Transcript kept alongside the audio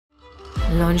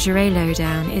Lingerie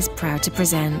Lowdown is proud to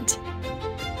present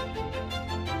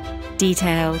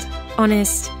detailed,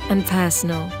 honest and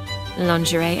personal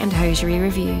lingerie and hosiery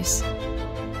reviews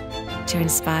to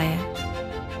inspire,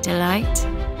 delight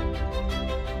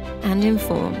and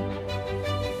inform.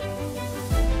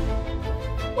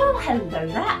 Well, hello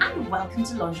there and welcome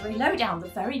to Lingerie Lowdown, the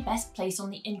very best place on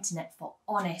the internet for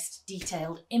honest,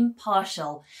 detailed,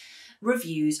 impartial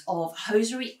reviews of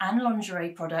hosiery and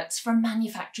lingerie products from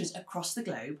manufacturers across the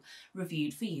globe,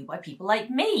 reviewed for you by people like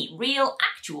me, real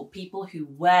actual people who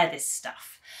wear this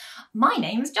stuff. My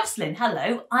name is Jocelyn,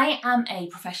 hello. I am a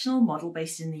professional model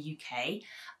based in the UK.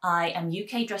 I am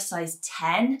UK dress size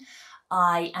 10.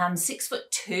 I am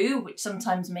 6'2", which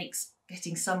sometimes makes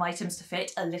getting some items to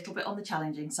fit a little bit on the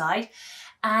challenging side.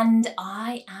 And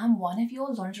I am one of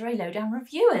your Lingerie Lowdown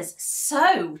reviewers.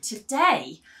 So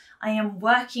today, I am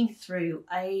working through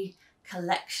a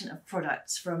collection of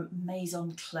products from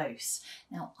Maison Close.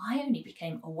 Now, I only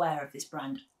became aware of this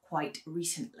brand quite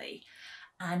recently,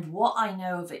 and what I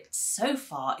know of it so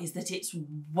far is that it's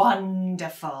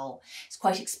wonderful. It's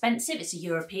quite expensive. It's a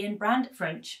European brand,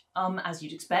 French, as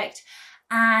you'd expect,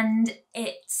 and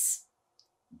it's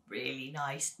really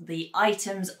nice. The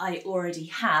items I already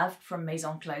have from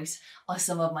Maison Close are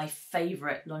some of my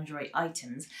favourite lingerie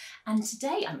items, and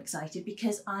today I'm excited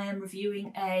because I am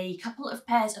reviewing a couple of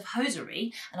pairs of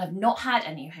hosiery, and I've not had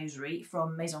any hosiery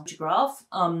from Maison Close,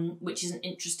 which is an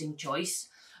interesting choice,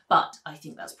 but I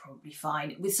think that's probably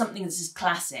fine. With something that's as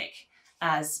classic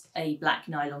as a black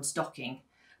nylon stocking,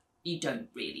 you don't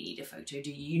really need a photo,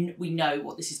 do you? We know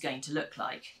what this is going to look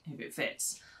like if it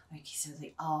fits. Okay, so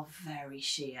they are very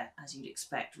sheer, as you'd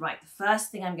expect. Right, the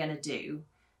first thing I'm going to do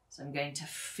is I'm going to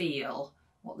feel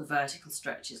what the vertical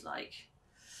stretch is like.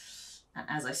 And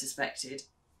as I suspected,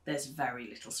 there's very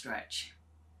little stretch.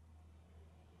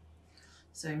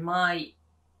 So in my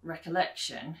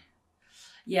recollection,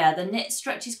 yeah, the knit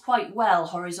stretches quite well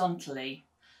horizontally,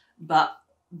 but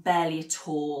barely at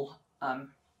all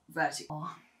vertical.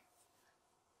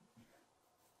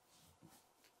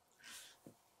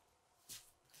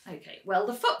 Okay, well,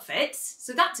 the foot fits,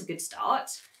 so that's a good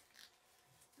start.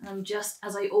 And I'm just,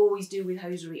 as I always do with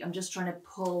hosiery, I'm just trying to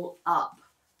pull up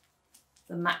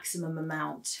the maximum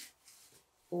amount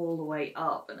all the way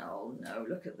up. And oh no,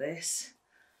 look at this.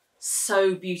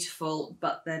 So beautiful,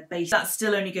 but their base, that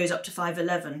still only goes up to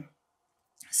 5'11".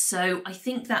 So I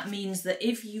think that means that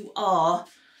if you are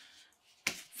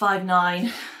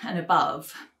 5'9" and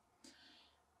above,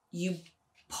 you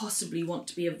possibly want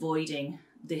to be avoiding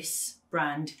this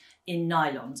brand in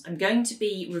nylons. I'm going to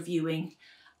be reviewing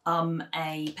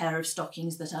a pair of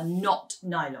stockings that are not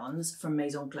nylons from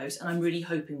Maison Close, and I'm really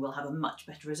hoping we'll have a much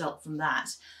better result from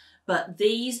that. But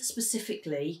these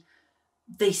specifically,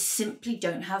 they simply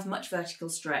don't have much vertical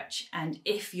stretch, and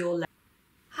if you're...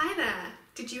 Hi there!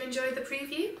 Did you enjoy the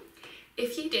preview?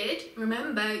 If you did,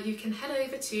 remember you can head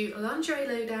over to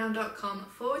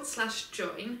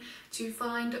lingerielowdown.com/join to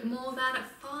find more than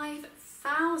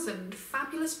 5,000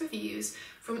 fabulous reviews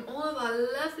from all of our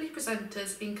lovely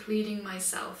presenters, including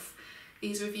myself.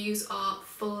 These reviews are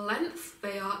full length,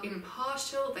 they are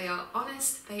impartial, they are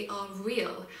honest, they are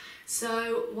real.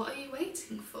 So what are you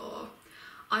waiting for?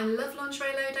 I love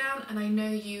Lingerie Lowdown and I know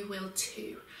you will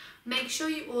too. Make sure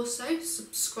you also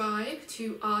subscribe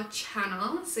to our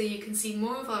channel so you can see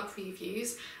more of our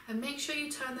previews, and make sure you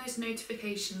turn those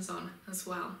notifications on as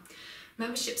well.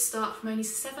 Memberships start from only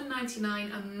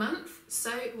 $7.99 a month, so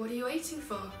what are you waiting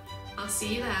for? I'll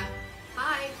see you there.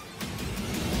 Bye!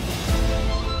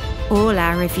 All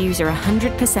our reviews are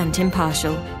 100%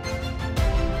 impartial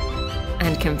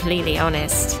and completely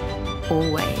honest,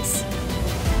 always.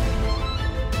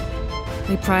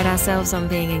 We pride ourselves on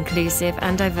being inclusive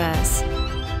and diverse.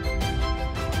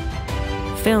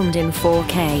 Filmed in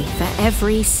 4K for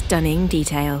every stunning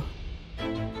detail.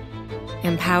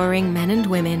 Empowering men and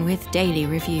women with daily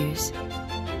reviews.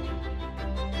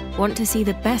 Want to see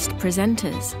the best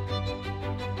presenters?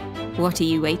 What are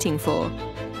you waiting for?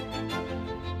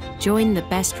 Join the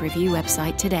best review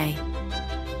website today.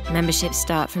 Memberships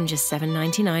start from just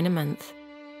 $7.99 a month.